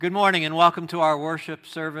Good morning and welcome to our worship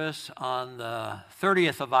service on the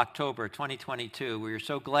 30th of October, 2022. We are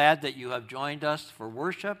so glad that you have joined us for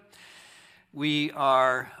worship. We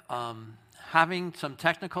are having some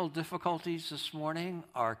technical difficulties this morning.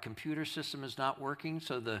 Our computer system is not working,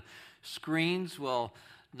 so the screens will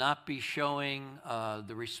not be showing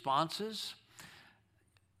the responses.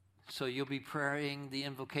 So you'll be praying the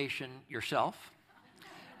invocation yourself,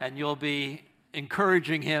 and you'll be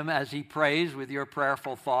encouraging him as he prays with your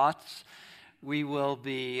prayerful thoughts. We will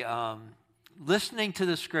be listening to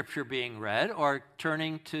the scripture being read or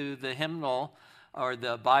turning to the hymnal or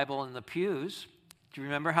the Bible in the pews. Do you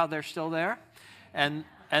remember how they're still there? And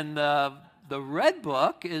the red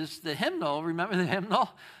book is the hymnal. Remember the hymnal?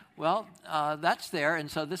 Well, that's there, and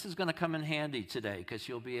so this is going to come in handy today because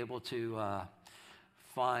you'll be able to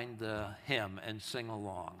find the hymn and sing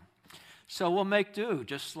along. So we'll make do,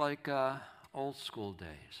 just like old school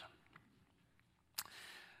days.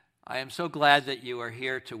 I am so glad that you are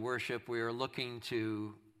here to worship. We are looking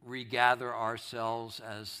to regather ourselves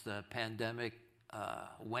as the pandemic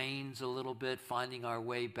wanes a little bit, finding our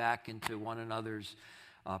way back into one another's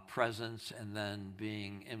presence and then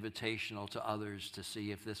being invitational to others to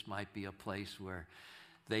see if this might be a place where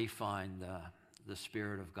they find the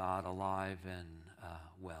Spirit of God alive and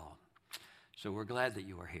well. So we're glad that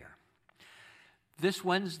you are here. This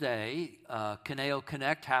Wednesday, Caneo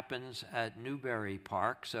Connect happens at Newberry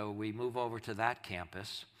Park, so we move over to that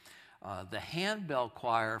campus. The handbell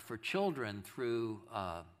choir for children through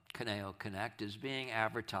Caneo Connect is being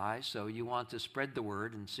advertised, so you want to spread the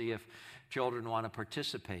word and see if children want to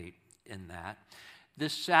participate in that.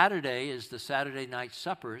 This Saturday is the Saturday night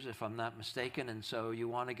suppers, if I'm not mistaken, and so you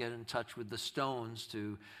want to get in touch with the Stones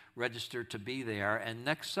to register to be there. And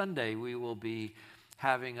next Sunday, we will be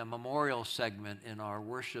having a memorial segment in our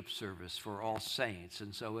worship service for All Saints.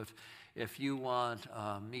 And so if you want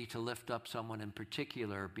me to lift up someone in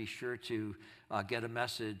particular, be sure to get a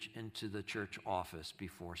message into the church office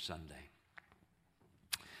before Sunday.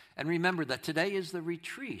 And remember that today is the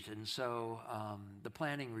retreat, and so the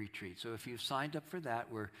planning retreat. So if you've signed up for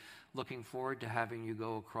that, we're looking forward to having you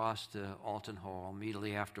go across to Alton Hall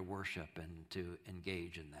immediately after worship and to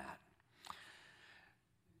engage in that.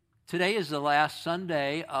 Today is the last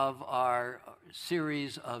Sunday of our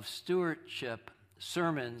series of stewardship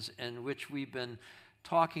sermons in which we've been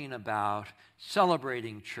talking about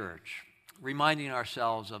celebrating church, reminding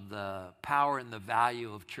ourselves of the power and the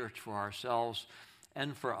value of church for ourselves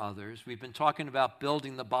and for others. We've been talking about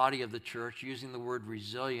building the body of the church, using the word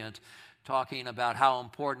resilient, talking about how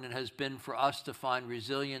important it has been for us to find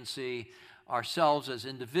resiliency ourselves as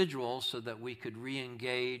individuals so that we could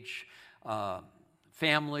re-engage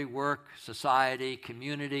family, work, society,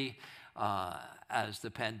 community, as the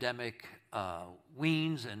pandemic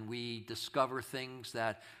weans and we discover things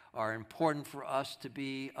that are important for us to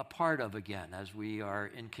be a part of again as we are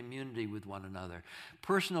in community with one another.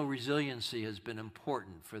 Personal resiliency has been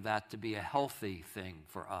important for that to be a healthy thing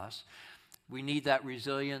for us. We need that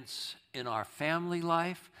resilience in our family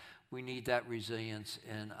life. We need that resilience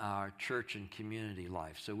in our church and community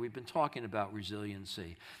life. So we've been talking about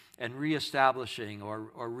resiliency and reestablishing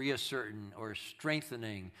or reasserting or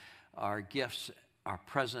strengthening our gifts, our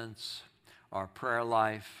presence, our prayer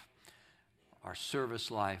life, our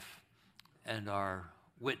service life, and our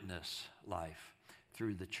witness life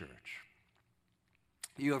through the church.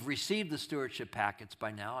 You have received the stewardship packets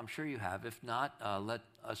by now. I'm sure you have. If not, let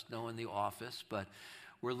us know in the office. But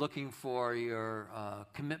we're looking for your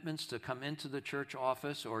commitments to come into the church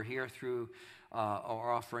office or here through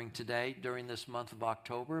our offering today during this month of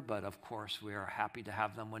October. But of course, we are happy to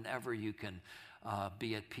have them whenever you can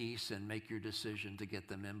be at peace and make your decision to get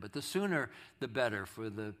them in. But the sooner, the better for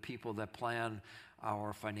the people that plan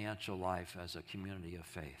our financial life as a community of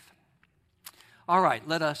faith. All right,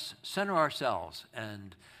 let us center ourselves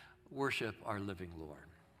and worship our living Lord.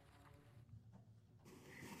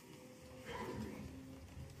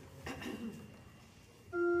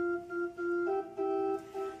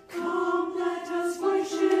 Come, let us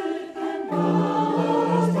worship and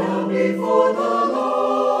bow down before the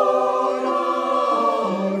Lord our God.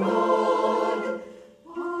 Amen.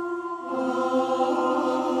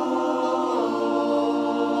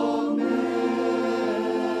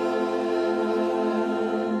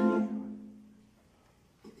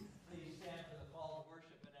 Please stand for the call of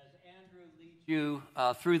worship, and as Andrew leads you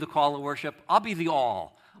through the call of worship, I'll be the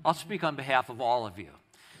all. I'll speak on behalf of all of you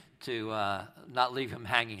to not leave him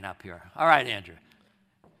hanging up here. All right, Andrew.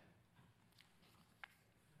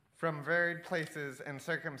 From varied places and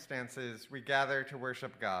circumstances, we gather to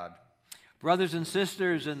worship God. Brothers and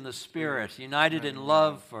sisters in the Spirit, united in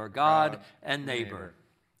love for God and neighbor.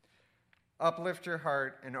 Uplift your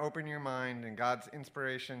heart and open your mind in God's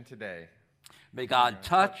inspiration today. May God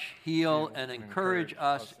touch, heal, and encourage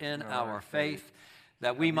us in our faith,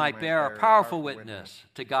 that we might bear a powerful witness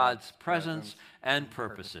to God's presence and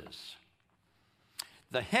purposes.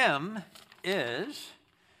 The hymn is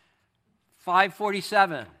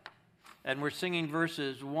 547, and we're singing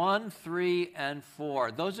verses 1, 3, and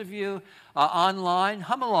 4. Those of you online,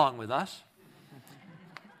 hum along with us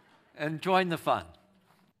and join the fun.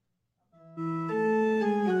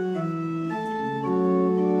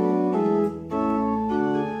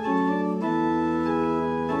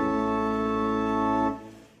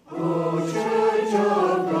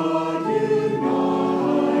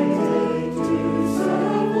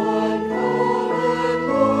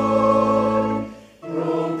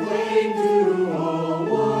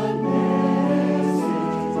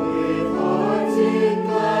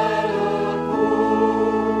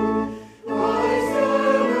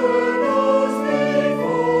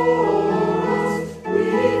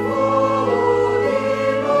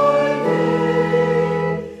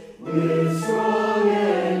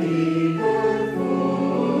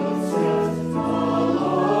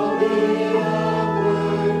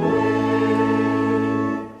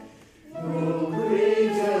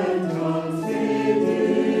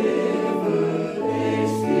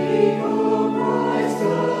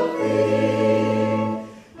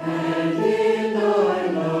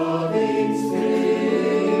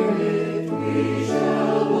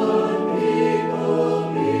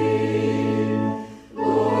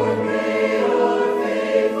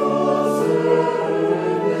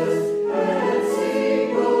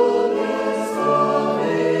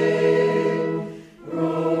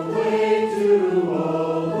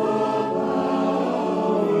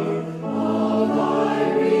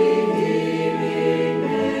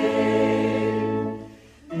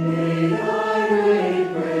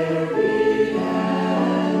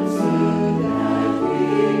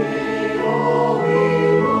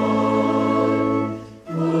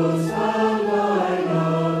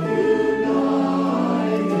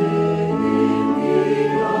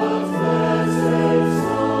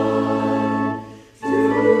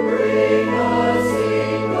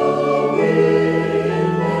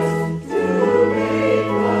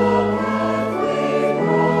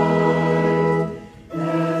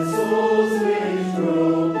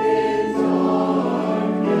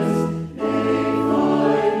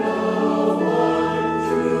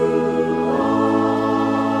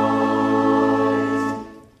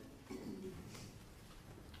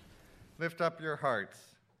 Lift up your hearts.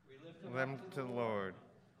 Them to the Lord.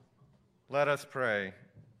 Let us pray.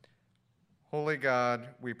 Holy God,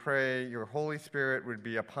 we pray your Holy Spirit would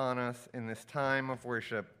be upon us in this time of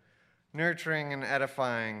worship, nurturing and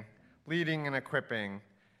edifying, leading and equipping,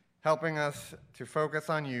 helping us to focus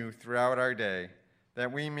on you throughout our day,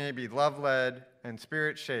 that we may be love-led and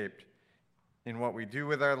spirit-shaped in what we do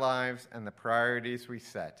with our lives and the priorities we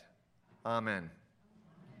set. Amen.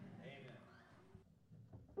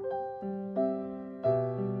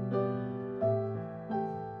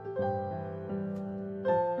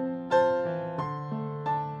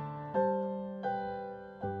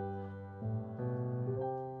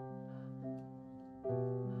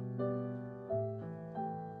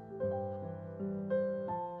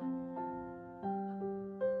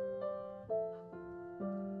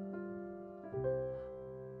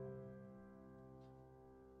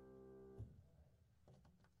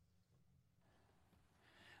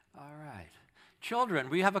 Children,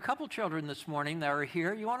 we have a couple children this morning that are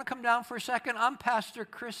here. You want to come down for a second? I'm Pastor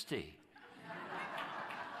Christy.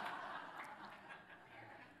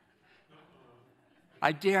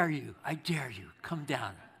 I dare you, come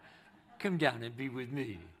down. Come down and be with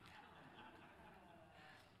me.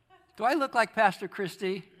 Do I look like Pastor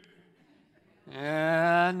Christy?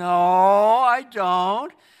 No, I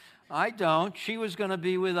don't. She was going to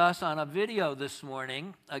be with us on a video this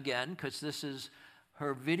morning, again, because this is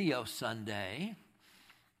her video Sunday.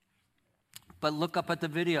 But look up at the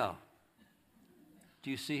video.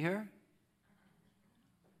 Do you see her?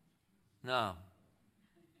 No.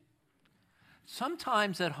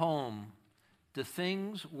 Sometimes at home, do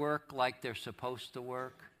things work like they're supposed to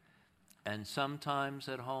work? And sometimes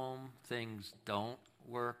at home, things don't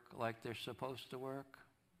work like they're supposed to work?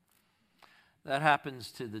 That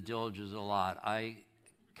happens to the Dilges a lot. I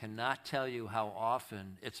cannot tell you how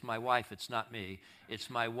often, it's my wife, it's not me,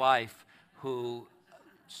 it's my wife who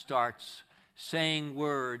starts saying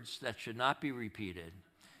words that should not be repeated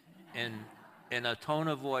in a tone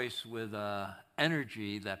of voice with an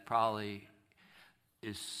energy that probably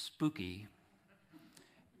is spooky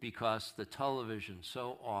because the television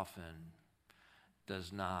so often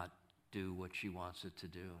does not do what she wants it to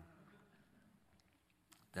do.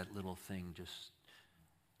 That little thing just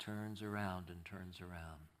turns around and turns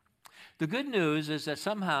around. The good news is that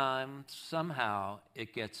somehow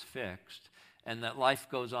it gets fixed, and that life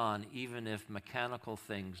goes on even if mechanical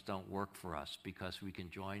things don't work for us, because we can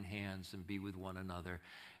join hands and be with one another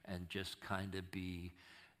and just kind of be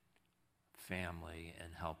family and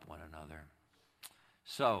help one another.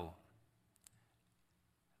 So,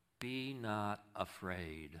 be not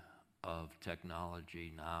afraid of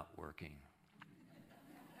technology not working.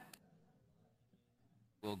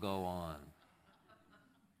 We'll go on.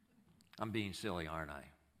 I'm being silly, aren't I?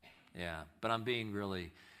 Yeah, but I'm being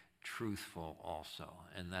really truthful also.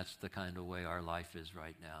 And that's the kind of way our life is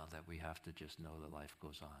right now, that we have to just know that life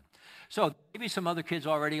goes on. So maybe some other kids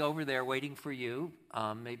already over there waiting for you.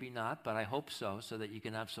 Maybe not, but I hope so that you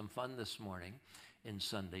can have some fun this morning in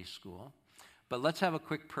Sunday school. But let's have a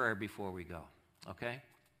quick prayer before we go, okay?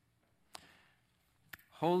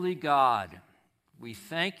 Holy God, we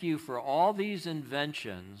thank you for all these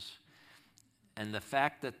inventions and the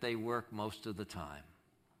fact that they work most of the time.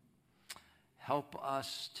 Help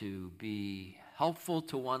us to be helpful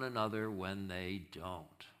to one another when they don't.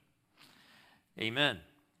 Amen.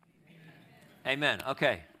 Amen.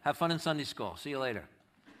 Okay, have fun in Sunday school. See you later.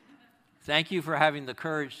 Thank you for having the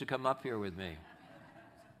courage to come up here with me.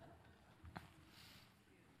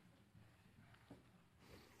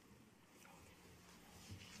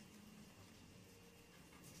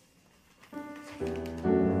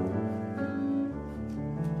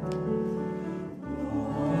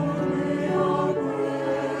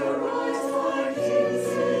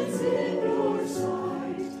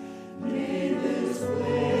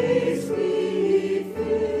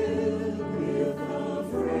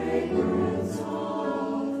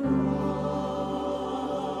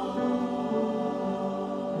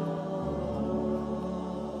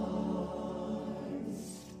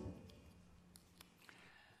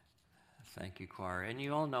 Thank you, choir. And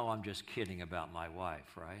you all know I'm just kidding about my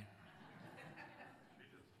wife, right?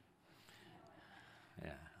 Yeah,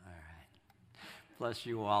 all right. Bless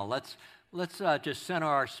you all. Let's just center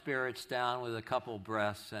our spirits down with a couple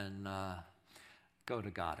breaths and go to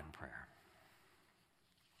God in prayer.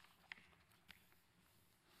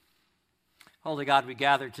 Holy God, we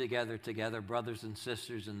gather together, brothers and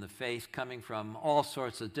sisters in the faith, coming from all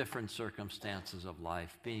sorts of different circumstances of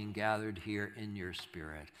life, being gathered here in your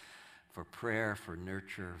Spirit for prayer, for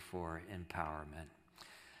nurture, for empowerment.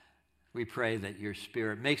 We pray that your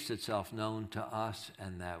Spirit makes itself known to us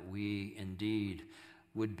and that we indeed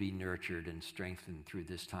would be nurtured and strengthened through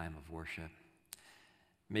this time of worship.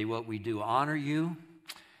 May what we do honor you,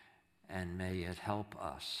 and may it help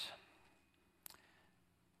us.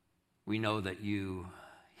 We know that you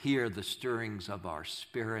hear the stirrings of our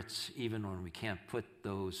spirits, even when we can't put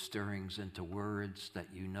those stirrings into words, that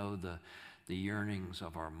you know the yearnings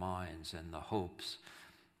of our minds and the hopes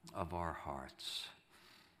of our hearts.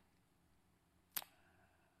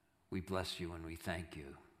 We bless you and we thank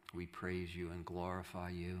you. We praise you and glorify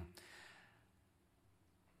you.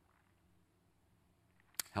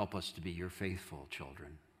 Help us to be your faithful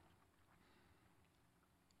children.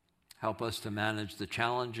 Help us to manage the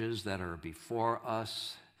challenges that are before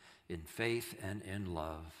us in faith and in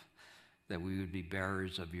love, that we would be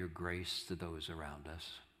bearers of your grace to those around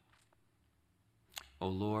us. O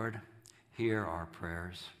Lord, hear our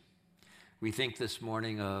prayers. We think this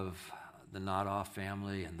morning of the Nodoff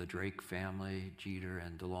family and the Drake family, Jeter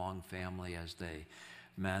and DeLong family, as they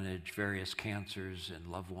manage various cancers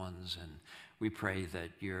and loved ones. And we pray that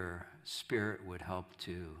your Spirit would help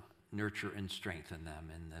to nurture and strengthen them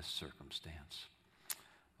in this circumstance.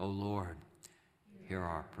 O Lord, hear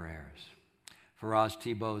our prayers. For Roz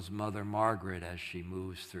Tebow's mother, Margaret, as she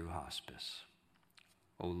moves through hospice.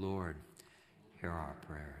 O Lord, hear our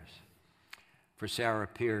prayers. For Sarah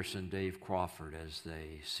Pierce and Dave Crawford as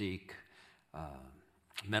they seek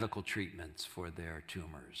medical treatments for their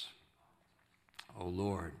tumors. O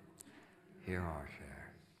Lord, hear our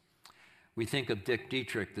prayer. We think of Dick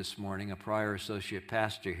Dietrich this morning, a prior associate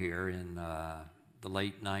pastor here in the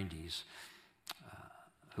late 90s,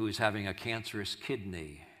 who is having a cancerous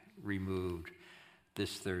kidney removed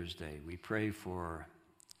this Thursday. We pray for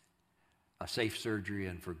a safe surgery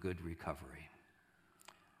and for good recovery.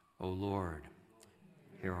 O Lord,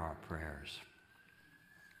 hear our prayers.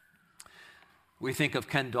 We think of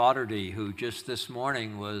Ken Daugherty, who just this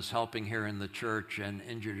morning was helping here in the church and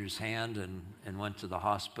injured his hand and went to the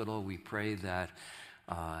hospital. We pray that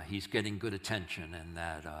he's getting good attention and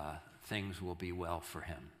that things will be well for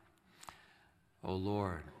him. O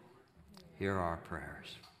Lord, hear our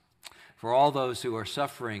prayers. For all those who are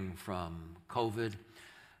suffering from COVID,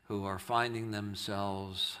 who are finding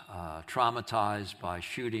themselves traumatized by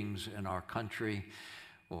shootings in our country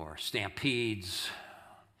or stampedes,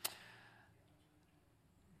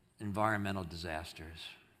 environmental disasters.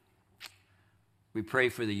 We pray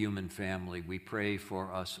for the human family. We pray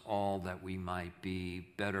for us all that we might be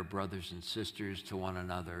better brothers and sisters to one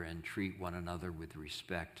another and treat one another with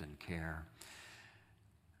respect and care.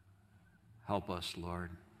 Help us, Lord.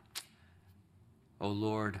 O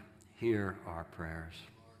Lord, hear our prayers.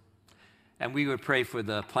 And we would pray for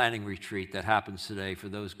the planning retreat that happens today, for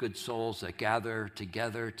those good souls that gather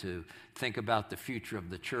together to think about the future of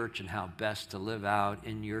the church and how best to live out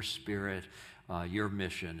in your spirit, your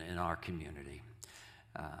mission in our community.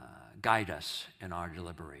 Guide us in our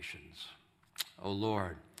deliberations. O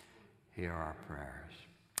Lord, hear our prayers.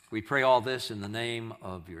 We pray all this in the name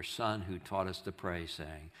of your Son who taught us to pray,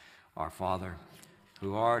 saying, Our Father,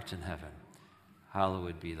 who art in heaven,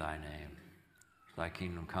 hallowed be thy name. Thy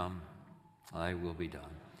kingdom come, thy will be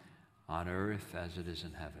done, on earth as it is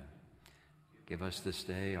in heaven. Give us this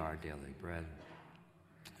day our daily bread,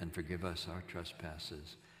 and forgive us our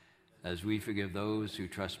trespasses, as we forgive those who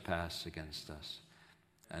trespass against us.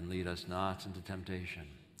 And lead us not into temptation,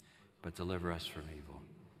 but deliver us from evil.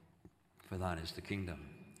 For thine is the kingdom,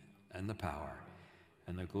 and the power,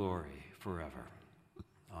 and the glory forever.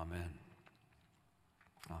 Amen.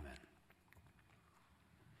 Amen.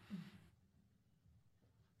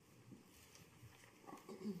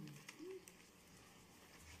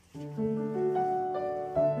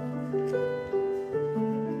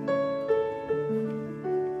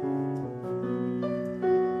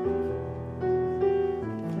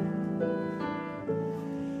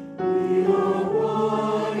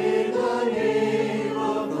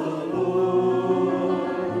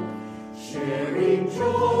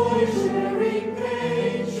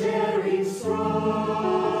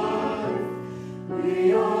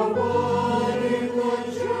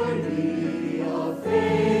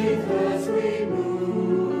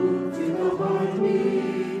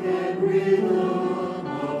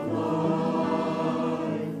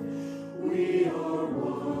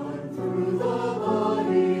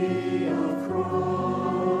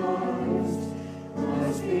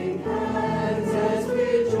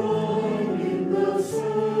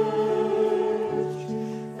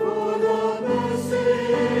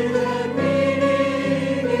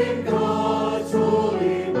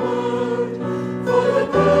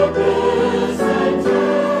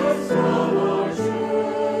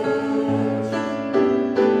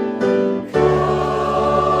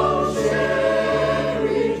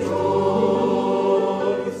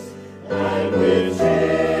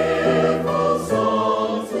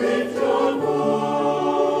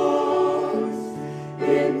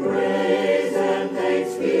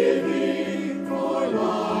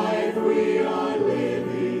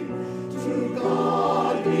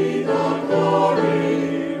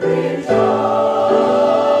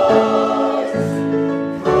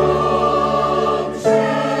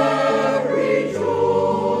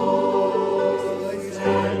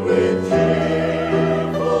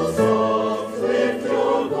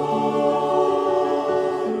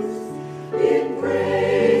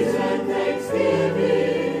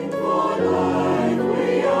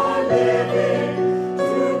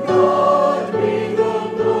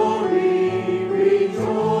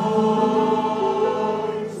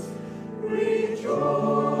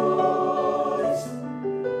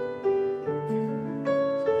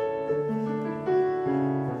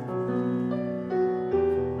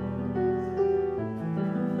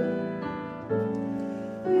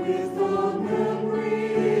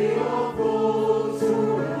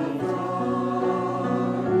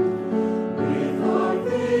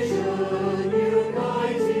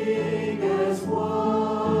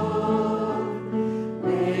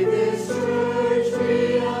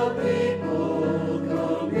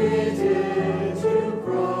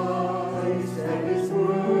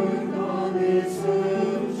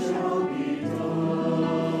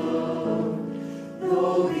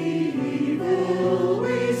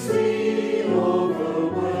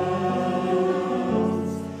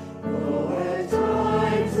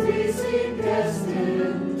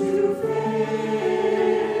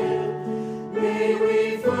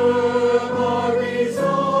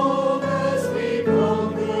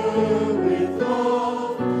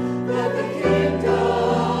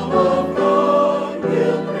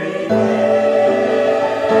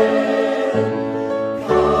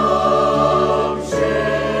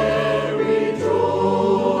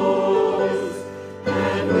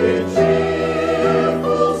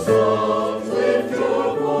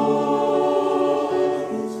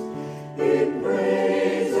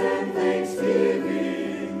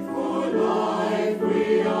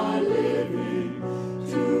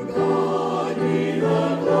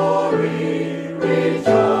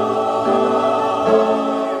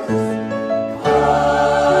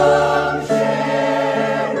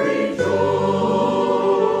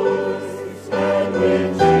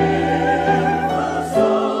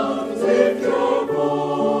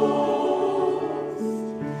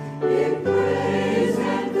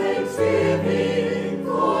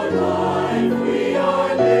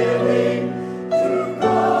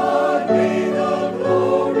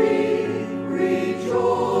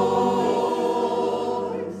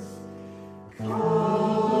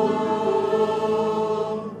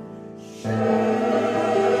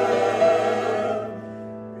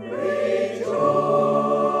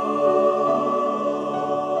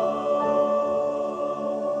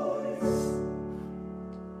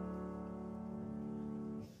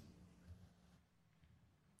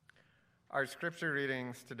 Our scripture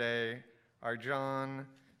readings today are John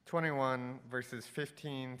 21, verses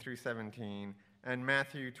 15 through 17, and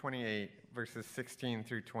Matthew 28, verses 16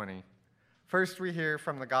 through 20. First, we hear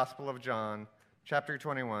from the Gospel of John, chapter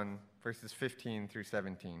 21, verses 15 through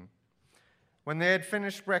 17. When they had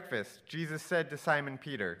finished breakfast, Jesus said to Simon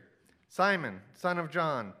Peter, "Simon, son of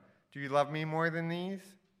John, do you love me more than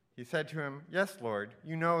these?" He said to him, "Yes, Lord,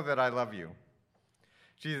 you know that I love you."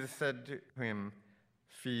 Jesus said to him,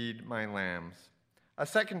 "Feed my lambs." A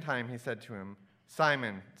second time he said to him,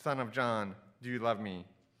 "Simon, son of John, do you love me?"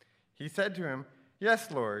 He said to him,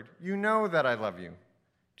 "Yes, Lord, you know that I love you."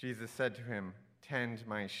 Jesus said to him, "Tend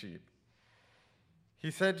my sheep."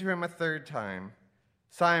 He said to him a third time,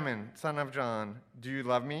 "Simon, son of John, do you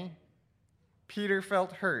love me?" Peter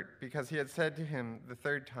felt hurt because he had said to him the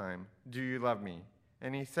third time, "Do you love me?"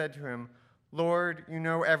 And he said to him, "Lord, you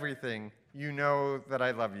know everything. You know that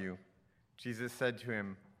I love you." Jesus said to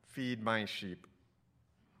him, "Feed my sheep."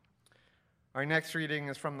 Our next reading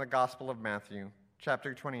is from the Gospel of Matthew,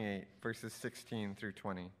 chapter 28, verses 16 through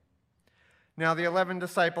 20. Now the 11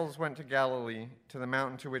 disciples went to Galilee, to the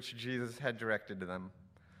mountain to which Jesus had directed them.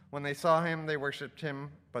 When they saw him, they worshipped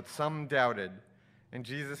him, but some doubted. And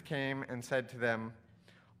Jesus came and said to them,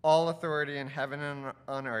 "All authority in heaven and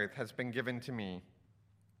on earth has been given to me.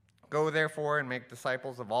 Go therefore and make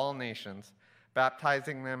disciples of all nations,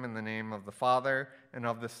 baptizing them in the name of the Father, and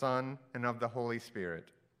of the Son, and of the Holy Spirit,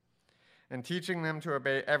 and teaching them to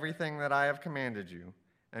obey everything that I have commanded you.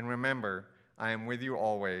 And remember, I am with you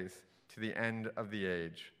always, to the end of the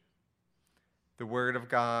age." The word of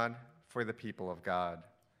God for the people of God.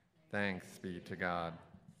 Thanks be to God.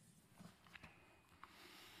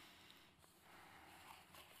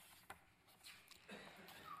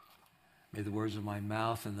 May the words of my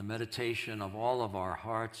mouth and the meditation of all of our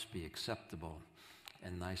hearts be acceptable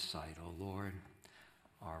in thy sight, O Lord,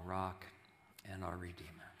 our rock and our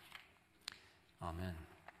Redeemer. Amen.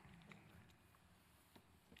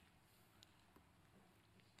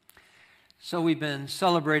 So we've been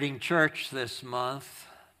celebrating church this month,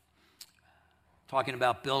 talking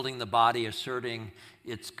about building the body, asserting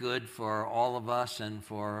it's good for all of us and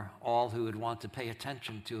for all who would want to pay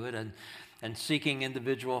attention to it, and seeking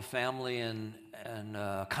individual, family, and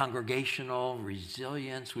congregational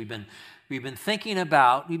resilience. We've been thinking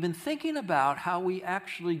about how we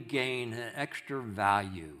actually gain an extra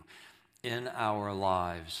value in our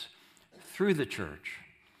lives through the church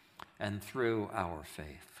and through our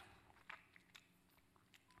faith.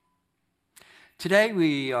 Today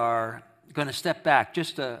we are going to step back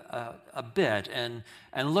just a bit and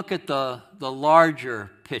look at the larger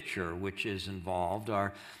picture which is involved.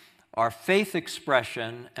 Our faith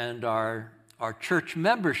expression and our church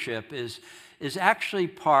membership is actually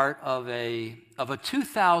part of a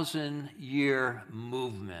 2,000-year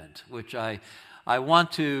movement, which I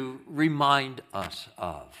want to remind us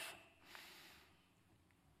of.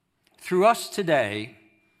 Through us today,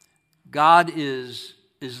 God is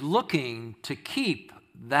looking to keep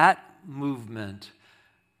that movement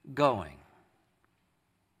going.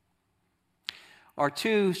 Our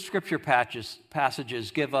two scripture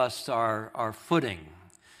passages give us our footing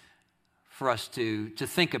for us to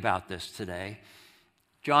think about this today.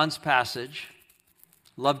 John's passage,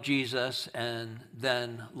 love Jesus and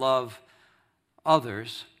then love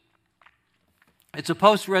others. It's a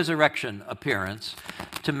post-resurrection appearance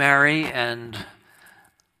to Mary and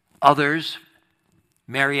others.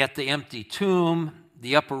 Mary at the empty tomb,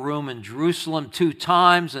 the upper room in Jerusalem 2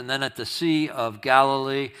 times, and then at the Sea of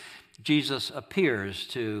Galilee, Jesus appears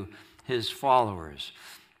to his followers.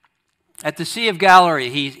 At the Sea of Galilee,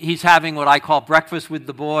 he's having what I call breakfast with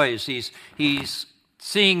the boys. He's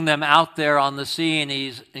seeing them out there on the sea, and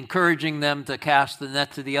he's encouraging them to cast the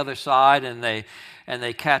net to the other side, and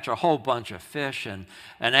they catch a whole bunch of fish. And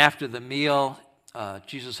after the meal,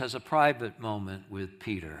 Jesus has a private moment with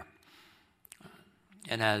Peter.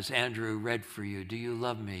 And as Andrew read for you, "Do you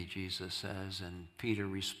love me?" Jesus says, and Peter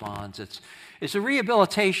responds. It's a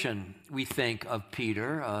rehabilitation, we think, of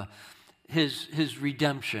Peter, his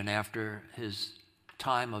redemption after his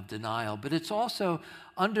time of denial. But it's also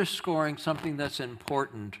underscoring something that's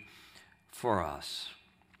important for us.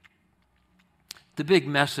 The big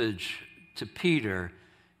message to Peter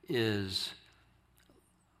is,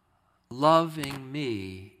 loving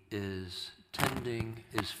me is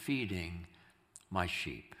feeding my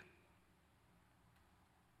sheep.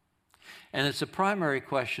 And it's a primary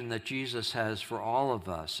question that Jesus has for all of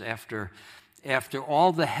us after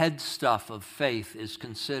all the head stuff of faith is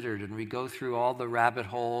considered, and we go through all the rabbit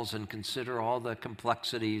holes and consider all the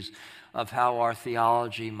complexities of how our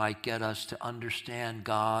theology might get us to understand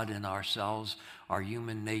God and ourselves, our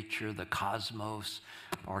human nature, the cosmos,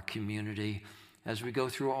 our community. As we go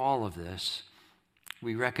through all of this,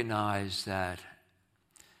 we recognize that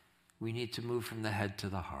we need to move from the head to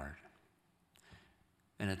the heart.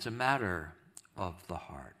 And it's a matter of the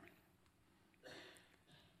heart.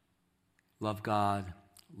 Love God,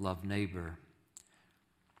 love neighbor.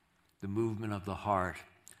 The movement of the heart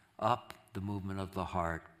up, the movement of the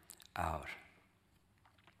heart out.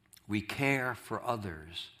 We care for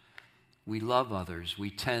others. We love others. We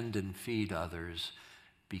tend and feed others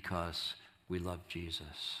because we love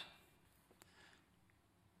Jesus.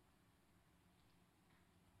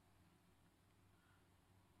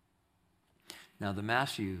 Now, the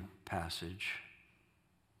Matthew passage,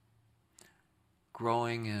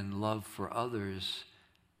 growing in love for others,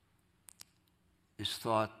 is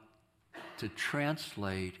thought to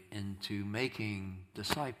translate into making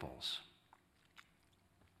disciples.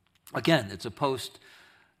 Again, it's a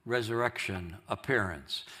post-resurrection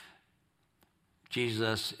appearance.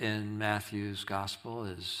 Jesus in Matthew's gospel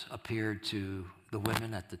has appeared to the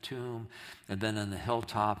women at the tomb and then on the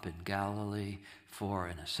hilltop in Galilee for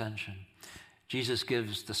an ascension. Jesus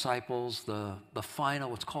gives disciples the final,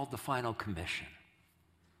 what's called the final commission.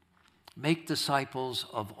 Make disciples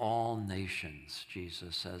of all nations,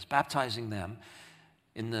 Jesus says, baptizing them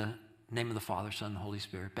in the name of the Father, Son, and Holy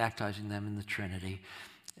Spirit, baptizing them in the Trinity,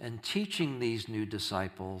 and teaching these new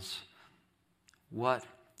disciples what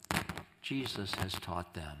Jesus has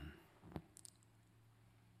taught them.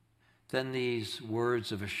 Then these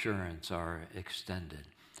words of assurance are extended.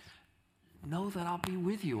 Know that I'll be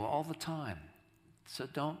with you all the time. So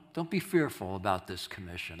don't be fearful about this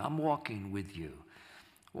commission. I'm walking with you,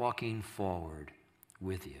 walking forward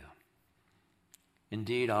with you.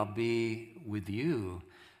 Indeed, I'll be with you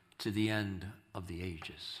to the end of the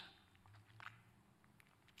ages.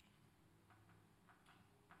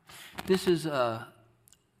 This is an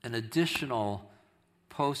additional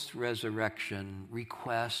post-resurrection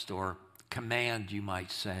request or command, you might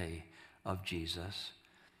say, of Jesus.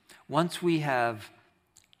 Once we have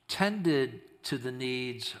tended to the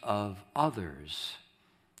needs of others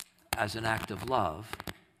as an act of love,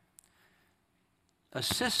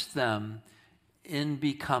 assist them in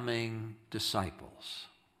becoming disciples,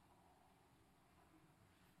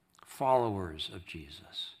 followers of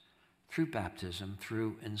Jesus, through baptism,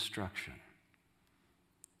 through instruction.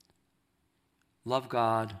 Love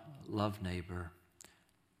God, love neighbor,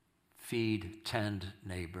 feed, tend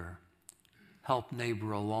neighbor, help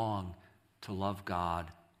neighbor along to love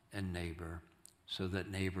God and neighbor, so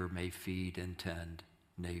that neighbor may feed and tend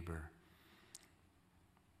neighbor.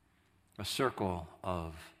 A circle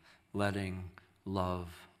of letting love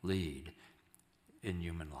lead in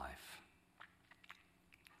human life.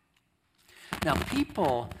 Now,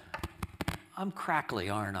 people, I'm crackly,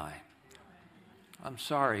 aren't I? I'm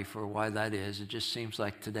sorry for why that is. It just seems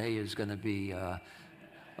like today is going to be a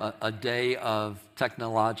day of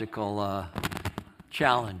technological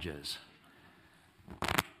challenges.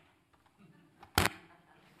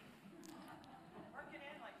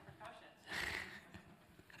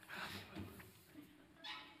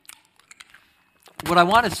 What I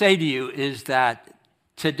want to say to you is that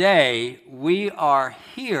today we are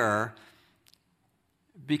here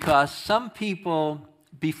because some people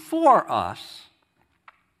before us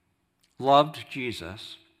loved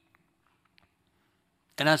Jesus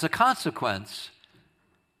and as a consequence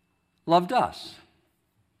loved us.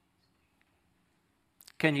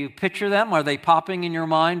 Can you picture them? Are they popping in your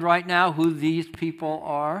mind right now who these people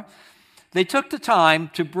are? They took the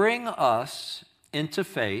time to bring us into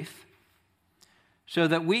faith so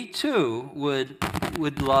that we too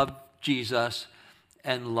would love Jesus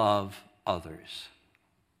and love others.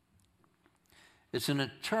 It's an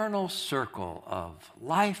eternal circle of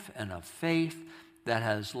life and of faith that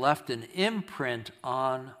has left an imprint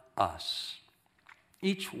on us,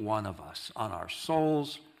 each one of us, on our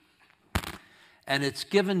souls, and it's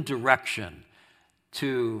given direction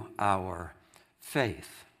to our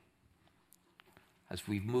faith as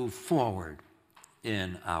we move forward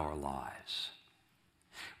in our lives.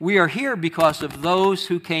 We are here because of those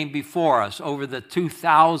who came before us over the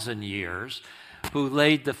 2,000 years, who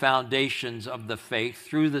laid the foundations of the faith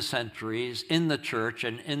through the centuries in the church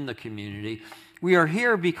and in the community. We are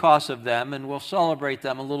here because of them, and we'll celebrate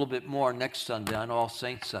them a little bit more next Sunday on All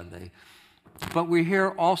Saints Sunday. But we're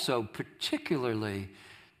here also particularly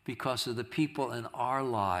because of the people in our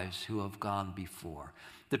lives who have gone before.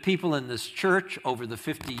 The people in this church over the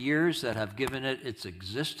 50 years that have given it its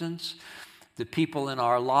existence, the people in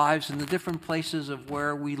our lives in the different places of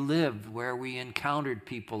where we lived, where we encountered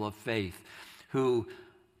people of faith who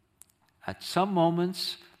at some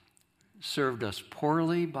moments served us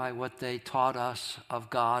poorly by what they taught us of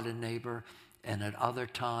God and neighbor, and at other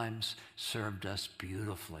times served us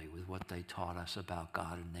beautifully with what they taught us about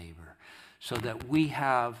God and neighbor, so that we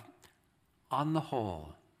have, on the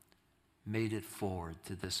whole, made it forward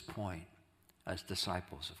to this point as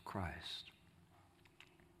disciples of Christ.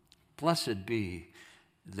 Blessed be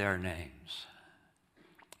their names.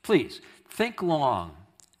 Please, think long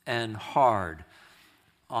and hard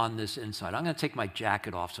on this insight. I'm going to take my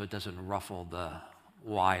jacket off so it doesn't ruffle the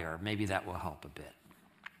wire. Maybe that will help a bit.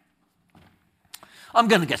 I'm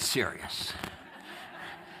going to get serious.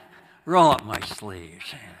 Roll up my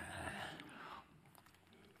sleeves.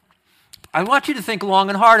 I want you to think long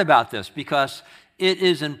and hard about this, because it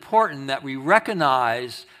is important that we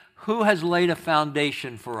recognize who has laid a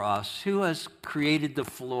foundation for us, who has created the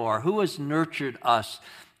floor, who has nurtured us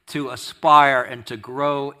to aspire and to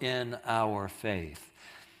grow in our faith.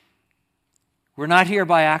 We're not here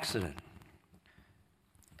by accident.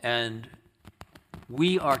 And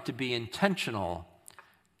we are to be intentional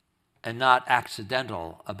and not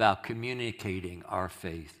accidental about communicating our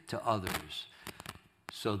faith to others,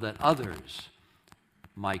 so that others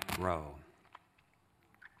might grow.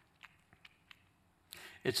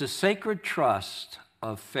 It's a sacred trust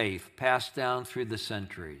of faith passed down through the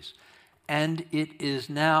centuries, and it is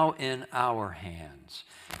now in our hands.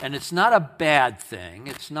 And it's not a bad thing.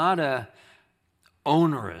 It's not an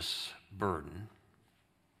onerous burden.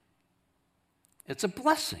 It's a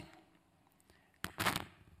blessing.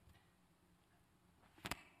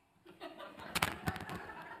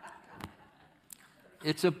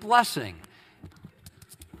 It's a blessing.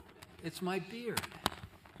 It's my beard.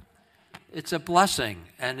 It's a blessing,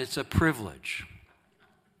 and it's a privilege.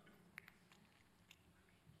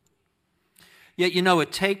 Yet,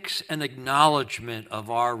 it takes an acknowledgement of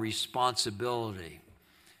our responsibility,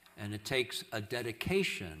 and it takes a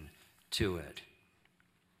dedication to it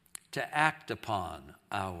to act upon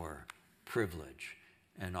our privilege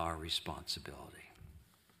and our responsibility.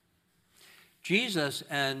 Jesus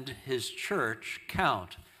and his church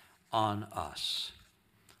count on us.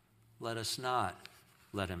 Let us not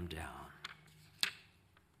let him down.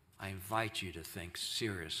 I invite you to think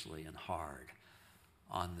seriously and hard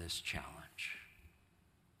on this challenge.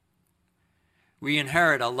 We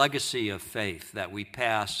inherit a legacy of faith that we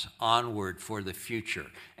pass onward for the future,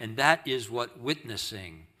 and that is what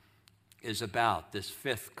witnessing is about, this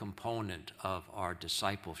fifth component of our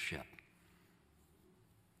discipleship.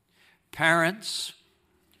 Parents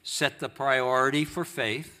set the priority for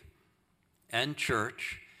faith and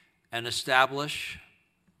church and establish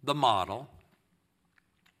the model.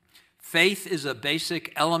 Faith is a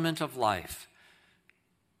basic element of life.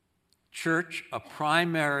 Church, a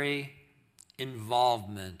primary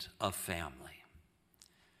involvement of family.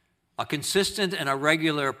 A consistent and a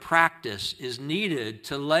regular practice is needed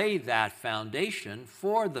to lay that foundation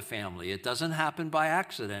for the family. It doesn't happen by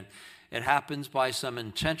accident. It happens by some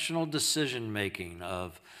intentional decision-making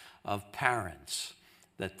of parents,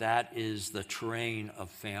 that is the terrain of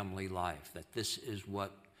family life, that this is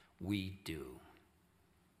what we do.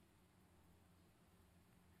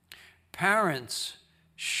 Parents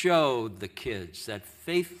showed the kids that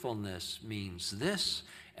faithfulness means this,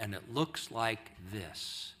 and it looks like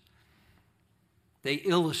this. They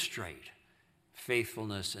illustrate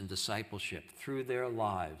faithfulness and discipleship through their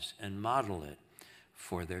lives and model it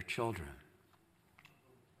for their children.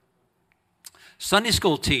 Sunday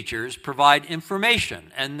school teachers provide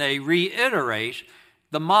information, and they reiterate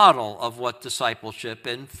the model of what discipleship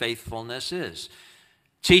and faithfulness is.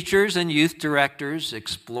 Teachers and youth directors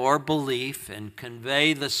explore belief and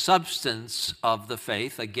convey the substance of the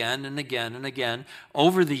faith again and again and again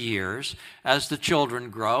over the years as the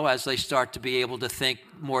children grow, as they start to be able to think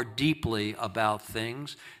more deeply about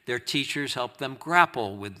things. Their teachers help them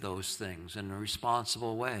grapple with those things in a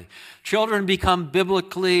responsible way. Children become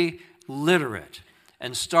biblically literate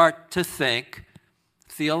and start to think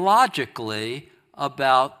theologically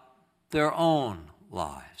about their own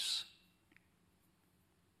lives.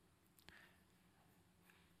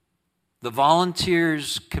 The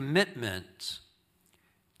volunteer's commitment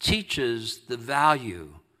teaches the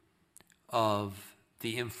value of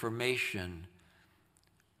the information,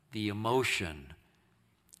 the emotion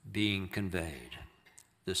being conveyed,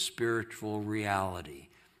 the spiritual reality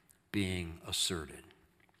being asserted.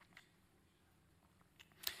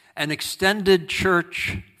 And extended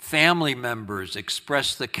church family members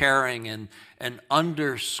express the caring and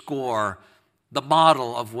underscore the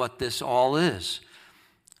model of what this all is.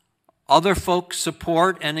 Other folks'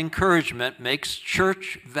 support and encouragement makes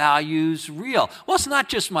church values real. Well, it's not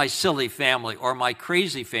just my silly family or my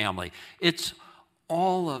crazy family. It's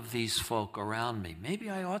all of these folk around me. Maybe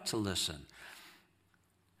I ought to listen.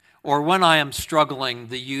 Or when I am struggling,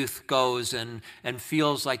 the youth goes and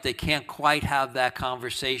feels like they can't quite have that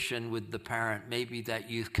conversation with the parent. Maybe that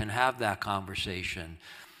youth can have that conversation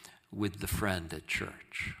with the friend at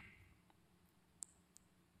church.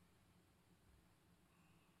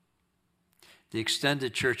 The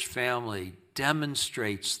extended church family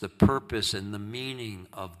demonstrates the purpose and the meaning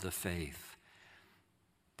of the faith,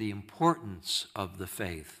 the importance of the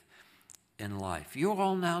faith in life. You're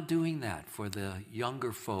all now doing that for the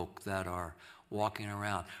younger folk that are walking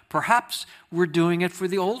around. Perhaps we're doing it for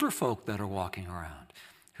the older folk that are walking around,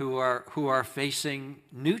 who are facing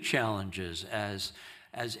new challenges as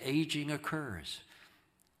aging occurs,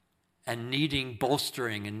 and needing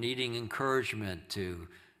bolstering and needing encouragement to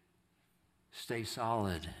stay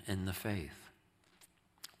solid in the faith.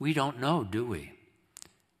 We don't know, do we?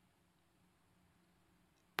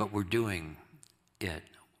 But we're doing it.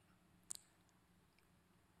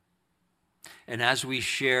 And as we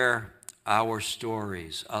share our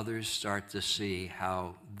stories, others start to see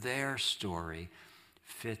how their story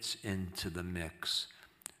fits into the mix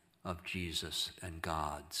of Jesus and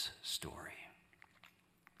God's story.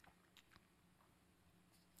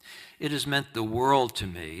 It has meant the world to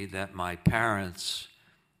me that my parents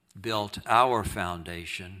built our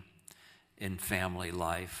foundation in family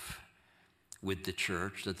life with the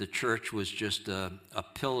church, that the church was just a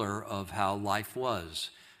pillar of how life was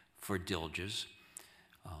for Dilges.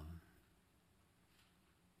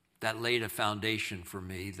 That laid a foundation for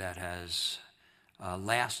me that has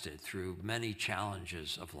lasted through many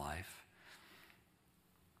challenges of life.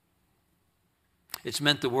 It's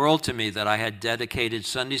meant the world to me that I had dedicated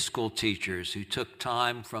Sunday school teachers who took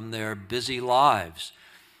time from their busy lives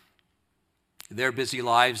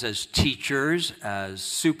as teachers, as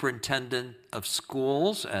superintendent of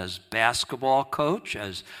schools, as basketball coach,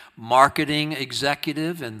 as marketing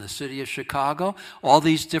executive in the city of Chicago. All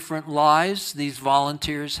these different lives these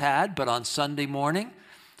volunteers had, but on Sunday morning,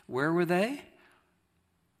 where were they?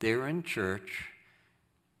 They were in church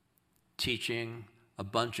teaching a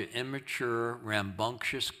bunch of immature,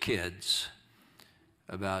 rambunctious kids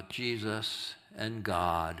about Jesus and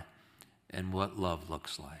God and what love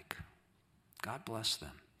looks like. God bless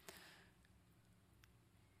them.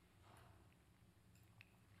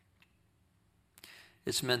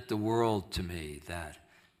 It's meant the world to me that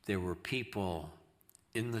there were people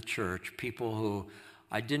in the church, people who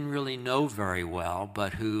I didn't really know very well,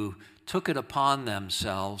 but who took it upon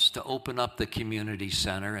themselves to open up the community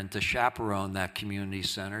center and to chaperone that community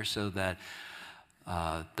center so that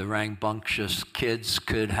the rambunctious kids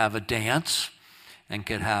could have a dance and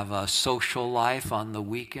could have a social life on the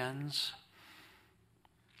weekends,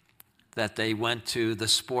 that they went to the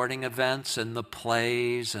sporting events and the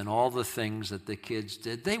plays and all the things that the kids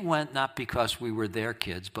did. They went not because we were their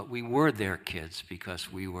kids, but we were their kids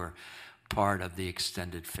because we were part of the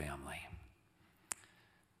extended family.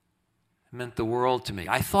 It meant the world to me.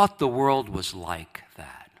 I thought the world was like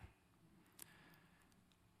that.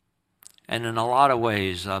 And in a lot of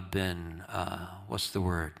ways, I've been,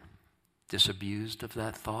 disabused of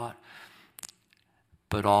that thought.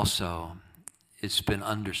 But also, it's been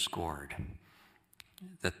underscored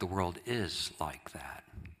that the world is like that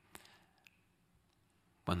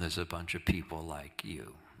when there's a bunch of people like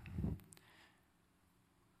you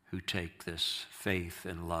who take this faith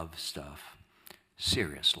and love stuff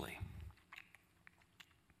seriously.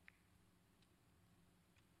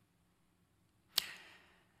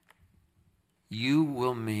 You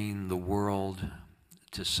will mean the world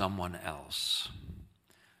to someone else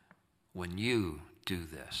when you do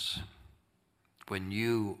this, when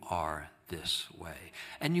you are this way.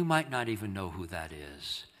 And you might not even know who that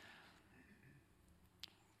is.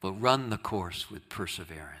 But run the course with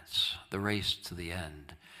perseverance, the race to the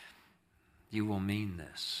end. You will mean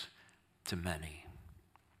this to many.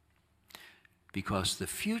 Because the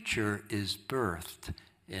future is birthed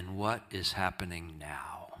in what is happening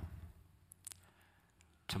now.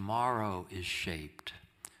 Tomorrow is shaped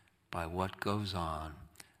by what goes on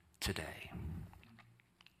today.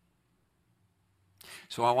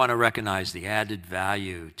 So I want to recognize the added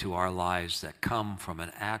value to our lives that come from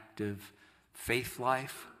an active faith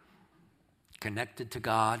life, connected to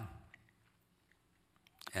God,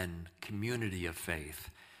 and community of faith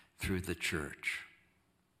through the church.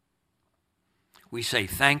 We say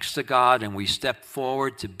thanks to God and we step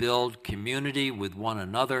forward to build community with one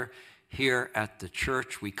another here at the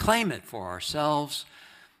church. We claim it for ourselves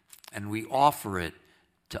and we offer it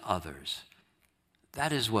to others.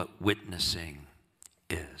 That is what witnessing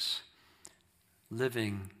is.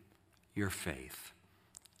 Living your faith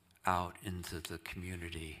out into the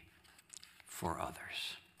community for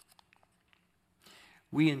others.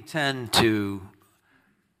 We intend to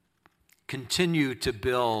continue to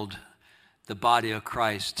build the body of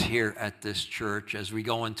Christ here at this church as we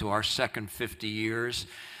go into our second 50 years.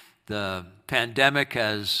 The pandemic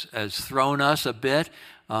has thrown us a bit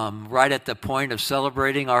right at the point of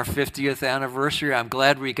celebrating our 50th anniversary. I'm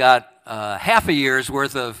glad we got half a year's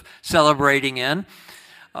worth of celebrating in.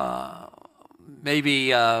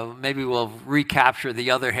 Maybe we'll recapture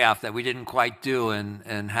the other half that we didn't quite do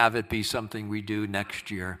and have it be something we do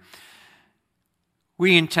next year.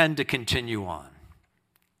 We intend to continue on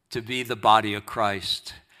to be the body of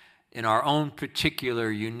Christ in our own particular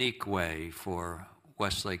unique way for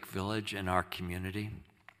Westlake Village and our community.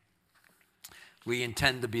 We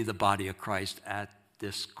intend to be the body of Christ at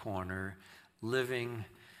this corner, living,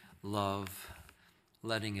 love,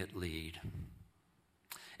 letting it lead,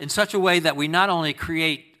 in such a way that we not only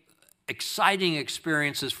create exciting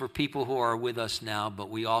experiences for people who are with us now, but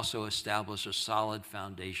we also establish a solid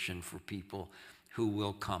foundation for people who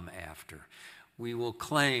will come after. We will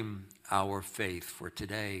claim our faith for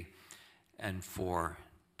today and for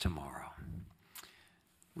tomorrow.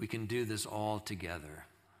 We can do this all together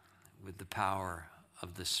with the power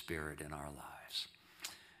of the Spirit in our lives.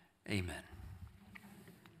 Amen.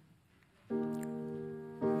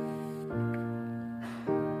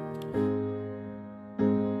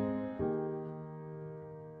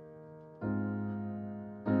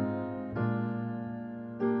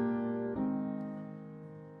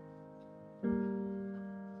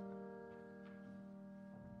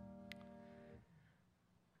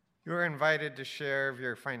 You are invited to share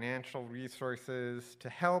your financial resources to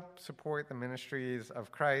help support the ministries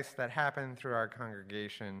of Christ that happen through our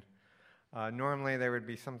congregation. Normally there would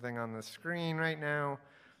be something on the screen right now.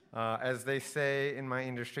 As they say in my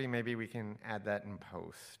industry, maybe we can add that in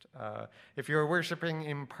post. If you're worshiping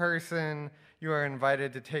in person, you are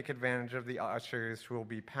invited to take advantage of the ushers who will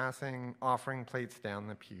be passing offering plates down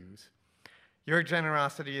the pews. Your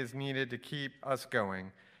generosity is needed to keep us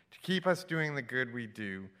going, to keep us doing the good we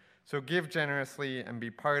do. So give generously and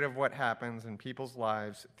be part of what happens in people's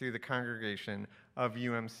lives through the congregation of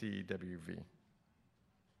UMCWV.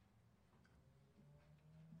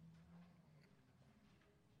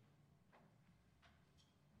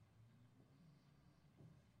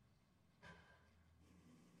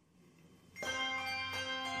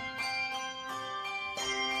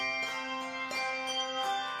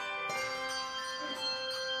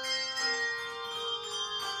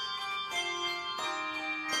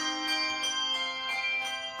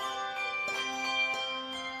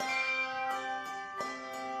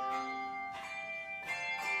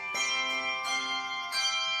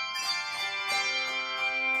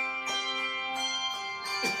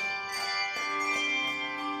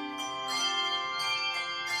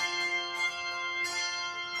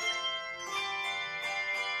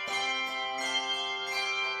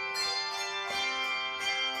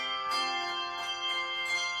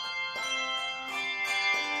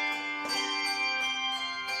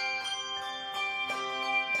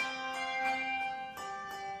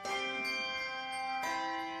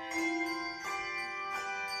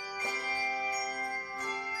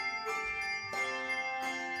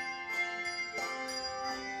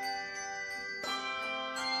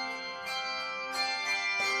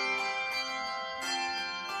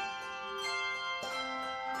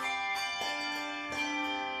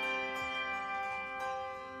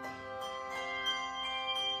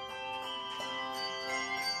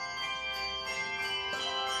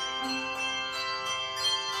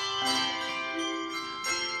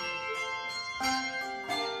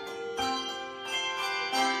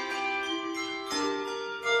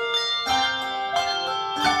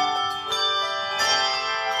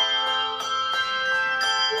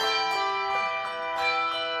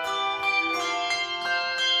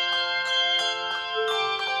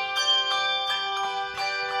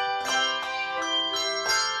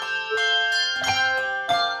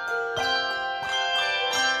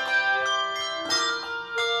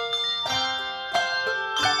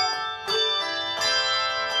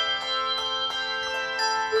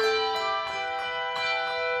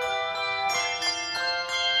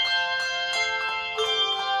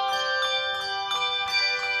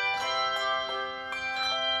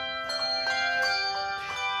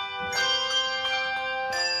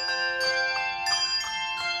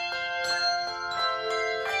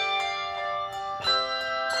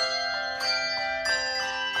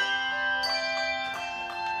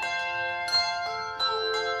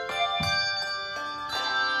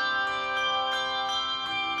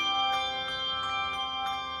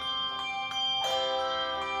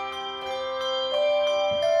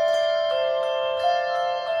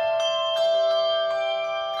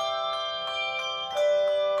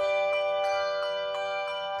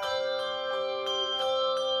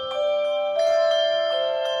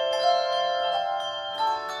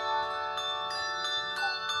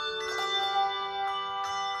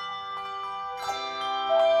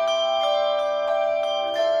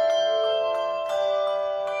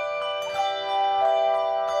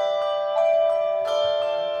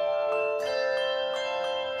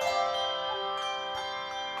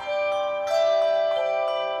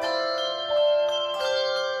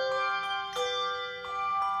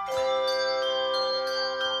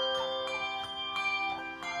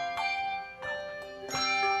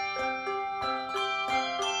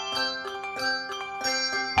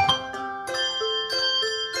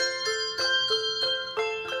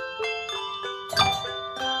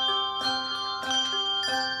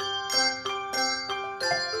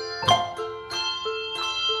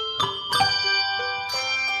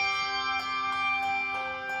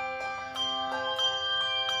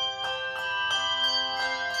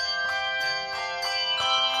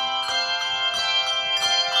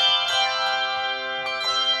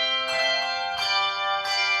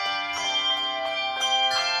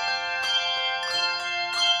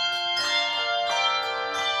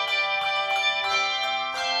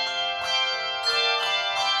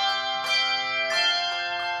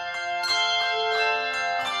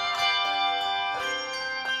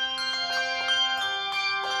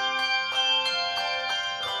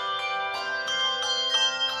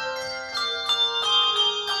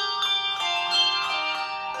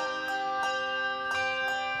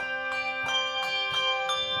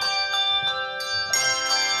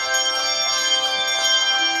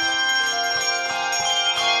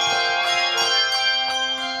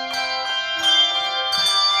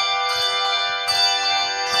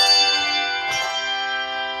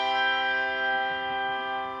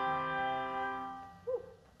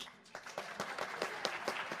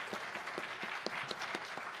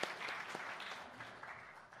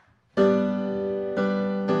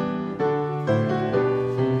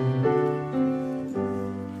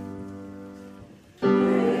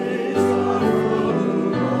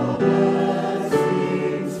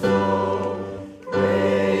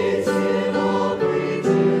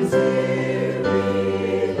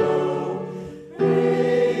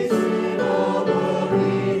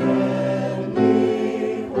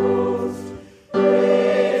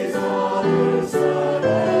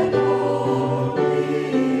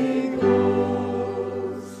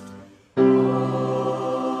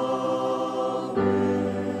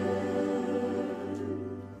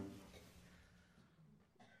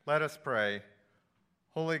 Let us pray.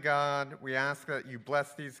 Holy God, we ask that you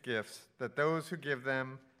bless these gifts, that those who give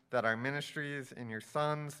them, that our ministries in your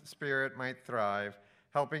Son's Spirit might thrive,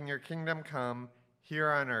 helping your kingdom come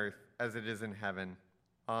here on earth as it is in heaven.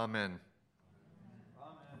 Amen.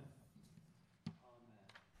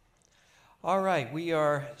 All right, we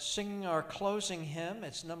are singing our closing hymn.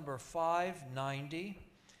 It's number 590.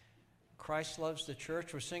 Christ Loves the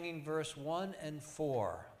Church. We're singing verse 1 and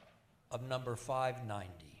 4 of number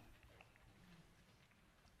 590.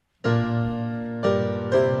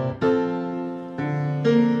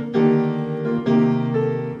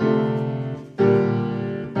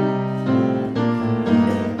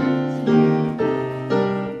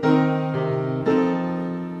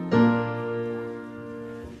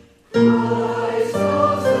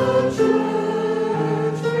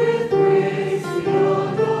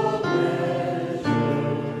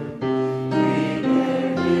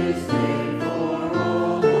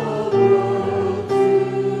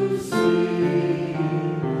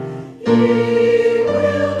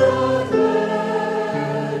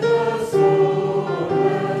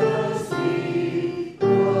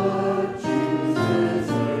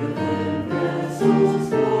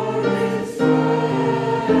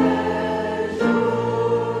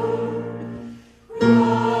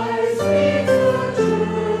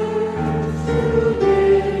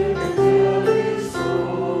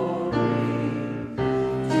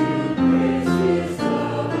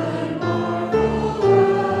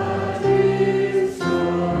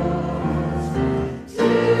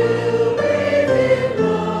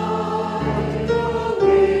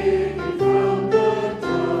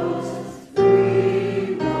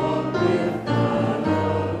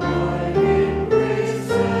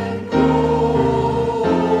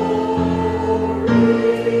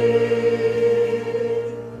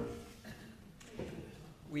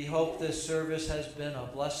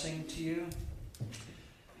 To you.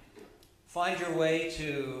 Find your way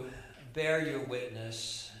to bear your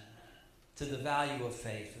witness to the value of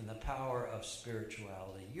faith and the power of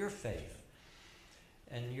spirituality, your faith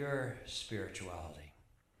and your spirituality,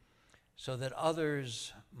 so that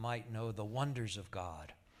others might know the wonders of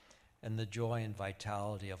God and the joy and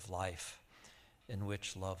vitality of life in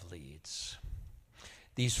which love leads.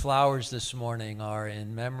 These flowers this morning are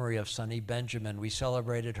in memory of Sonny Benjamin. We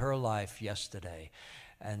celebrated her life yesterday.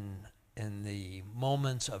 And in the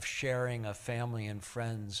moments of sharing of family and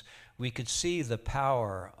friends, we could see the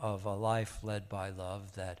power of a life led by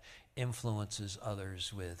love that influences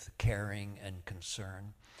others with caring and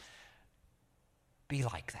concern. Be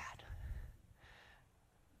like that.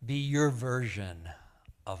 Be your version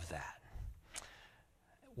of that.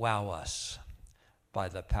 Wow us by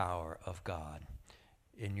the power of God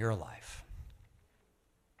in your life.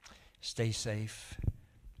 Stay safe.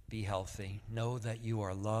 Be healthy. Know that you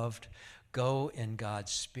are loved. Go in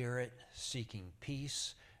God's Spirit, seeking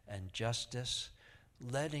peace and justice,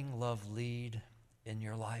 letting love lead in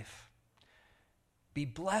your life. Be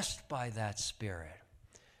blessed by that Spirit,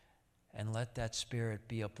 and let that Spirit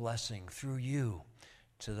be a blessing through you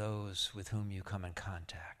to those with whom you come in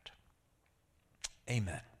contact.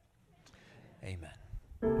 Amen. Amen.